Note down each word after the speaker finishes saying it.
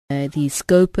The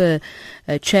Scopa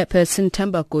chairperson,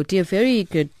 Themba Godi. A very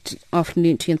good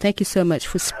afternoon to you, and thank you so much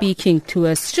for speaking to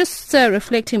us. Just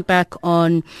reflecting back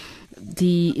on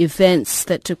the events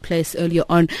that took place earlier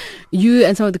on, you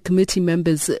and some of the committee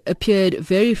members appeared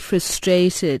very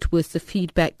frustrated with the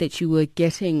feedback that you were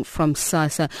getting from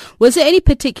SASSA. Was there any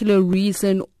particular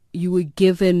reason you were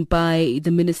given by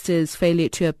the minister's failure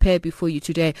to appear before you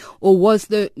today, or was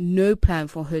there no plan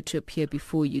for her to appear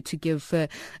before you to give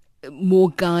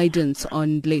more guidance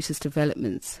on latest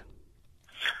developments?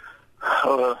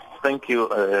 Thank you,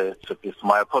 Chapis.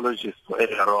 My apologies for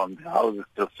earlier on. The house is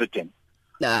still sitting.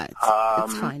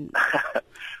 It's fine.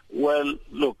 Well,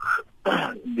 look,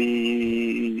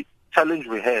 the challenge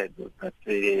we had was that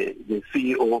the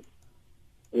CEO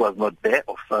was not there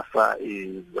of SASSA,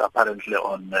 is apparently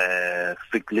on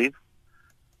sick leave,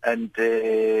 and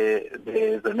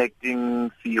there's an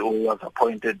acting CEO was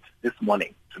appointed this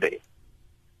morning, today.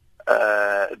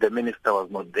 The minister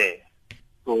was not there.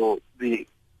 So the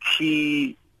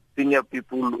key senior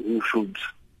people who should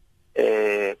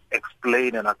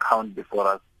explain and account before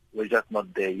us were just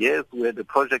not there. Yes, we had the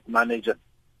project manager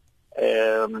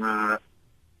who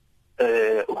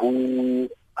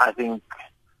I think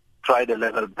tried a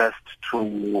level best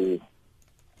to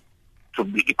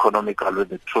be economical with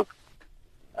the truth.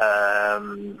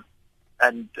 And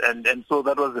so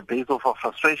that was the base of our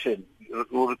frustration.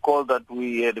 You'll recall that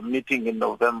we had a meeting in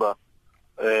November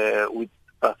with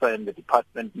SASSA and the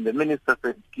department, and the minister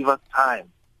said, give us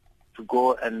time to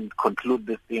go and conclude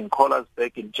this thing. Call us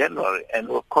back in January, and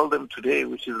we'll call them today,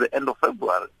 which is the end of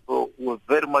February. So we're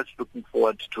very much looking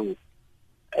forward to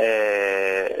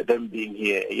them being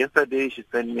here. Yesterday, she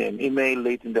sent me an email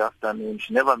late in the afternoon.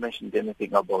 She never mentioned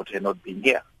anything about her not being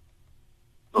here.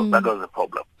 So that was the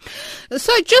problem.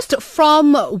 So just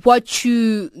from what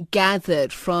you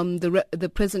gathered from the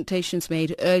presentations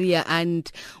made earlier and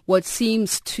what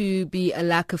seems to be a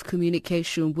lack of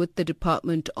communication with the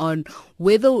department on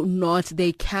whether or not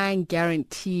they can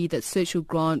guarantee that social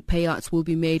grant payouts will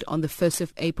be made on the 1st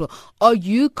of April, are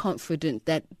you confident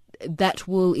that that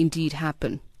will indeed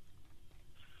happen?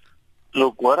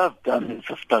 Look, what I've done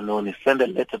this afternoon is send a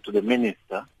letter to the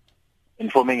minister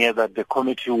informing her that the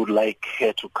committee would like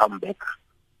her to come back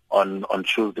on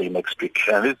Tuesday next week.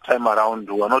 And this time around,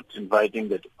 we are not inviting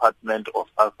the department of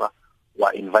SASSA. We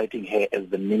are inviting her as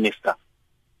the minister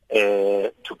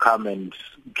to come and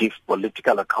give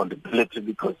political accountability,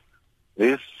 because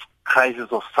this crisis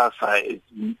of SASSA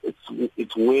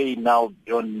it's way now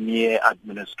beyond mere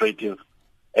administrative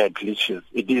glitches.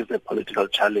 It is a political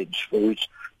challenge for which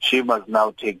she must now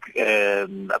take a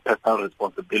personal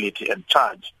responsibility and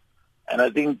charge. And I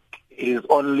think it is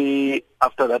only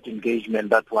after that engagement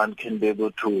that one can be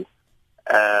able to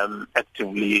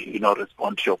actively,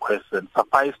 respond to your question.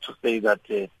 Suffice to say that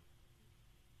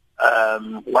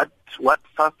what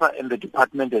SASSA and the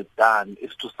department has done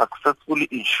is to successfully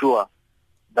ensure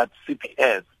that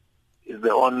CPS is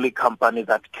the only company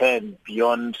that can,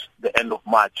 beyond the end of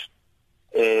March,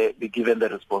 be given the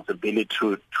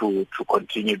responsibility to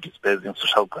continue dispersing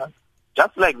social grants,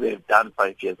 just like they've done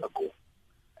 5 years ago.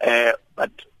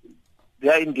 But they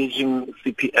are engaging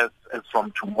CPS as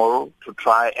from tomorrow to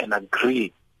try and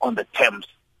agree on the terms.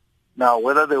 Now,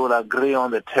 whether they will agree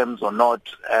on the terms or not,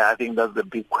 I think that's the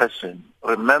big question.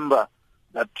 Remember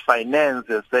that finance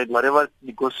has said whatever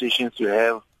negotiations you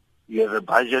have a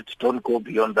budget, don't go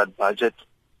beyond that budget.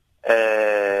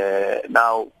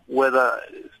 Now, whether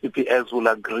CPS will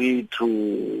agree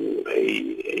to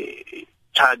a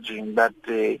charging that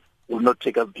will not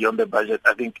take us beyond the budget,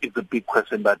 I think is a big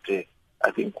question that I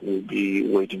think we'll be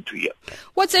waiting to hear.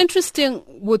 What's interesting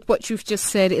with what you've just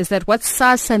said is that what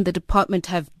SASSA and the department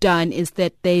have done is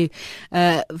that they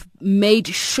made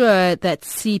sure that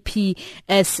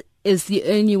CPS is the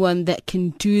only one that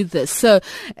can do this. So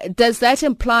does that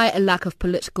imply a lack of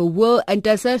political will, and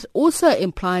does that also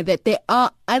imply that there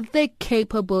are other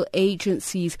capable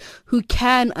agencies who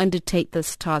can undertake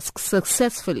this task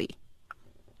successfully?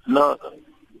 No.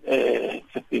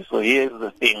 So here's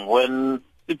the thing. When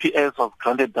CPS was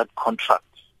granted that contract,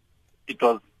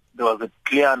 there was a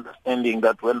clear understanding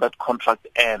that when that contract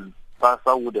ends,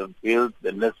 SASSA would have built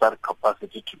the necessary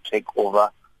capacity to take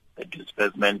over the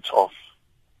disbursement of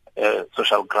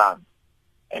social grants.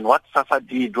 And what SASSA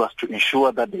did was to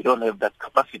ensure that they don't have that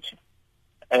capacity.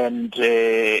 And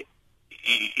we're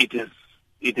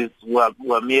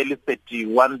merely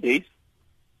 31 days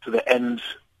to the end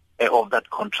of that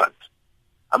contract.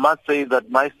 I must say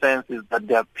that my sense is that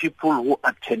there are people who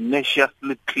are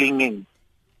tenaciously clinging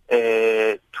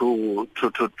to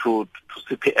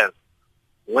CPS.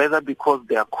 whether because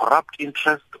they are corrupt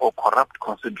interest or corrupt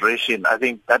consideration, I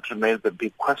think that remains a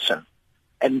big question.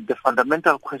 And the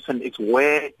fundamental question is,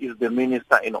 where is the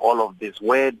minister in all of this?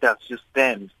 Where does she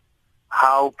stand?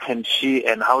 How can she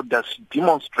and how does she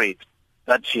demonstrate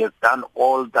that she has done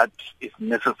all that is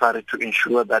necessary to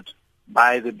ensure that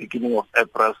by the beginning of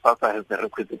April, SASSA has the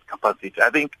requisite capacity?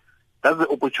 I think that's the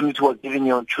opportunity we're giving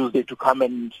you on Tuesday to come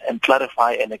and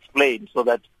clarify and explain, so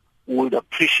that we would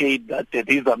appreciate that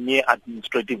these are mere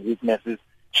administrative weaknesses.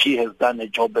 She has done a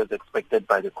job as expected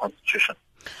by the Constitution.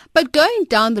 But going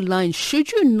down the line,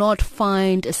 should you not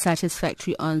find a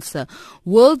satisfactory answer,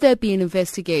 will there be an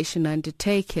investigation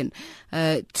undertaken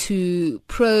to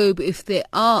probe if there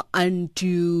are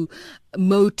undue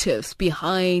motives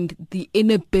behind the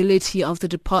inability of the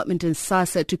department and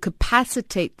SASSA to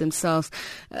capacitate themselves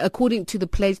according to the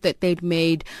pledge that they'd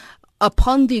made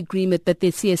upon the agreement that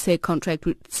their CPS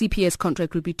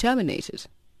contract would be terminated?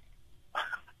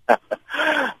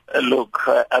 Look,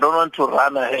 I don't want to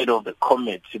run ahead of the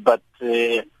committee, but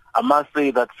I must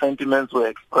say that sentiments were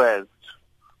expressed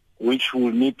which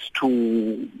will need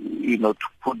to, to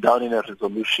put down in a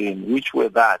resolution, which were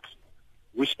that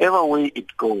whichever way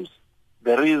it goes,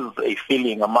 there is a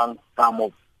feeling among some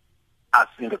of us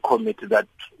in the committee that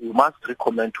we must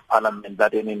recommend to Parliament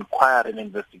that an inquiry and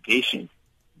investigation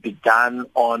be done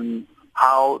on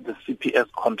how the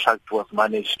CPS contract was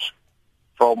managed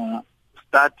from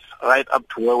start right up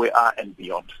to where we are and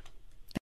beyond.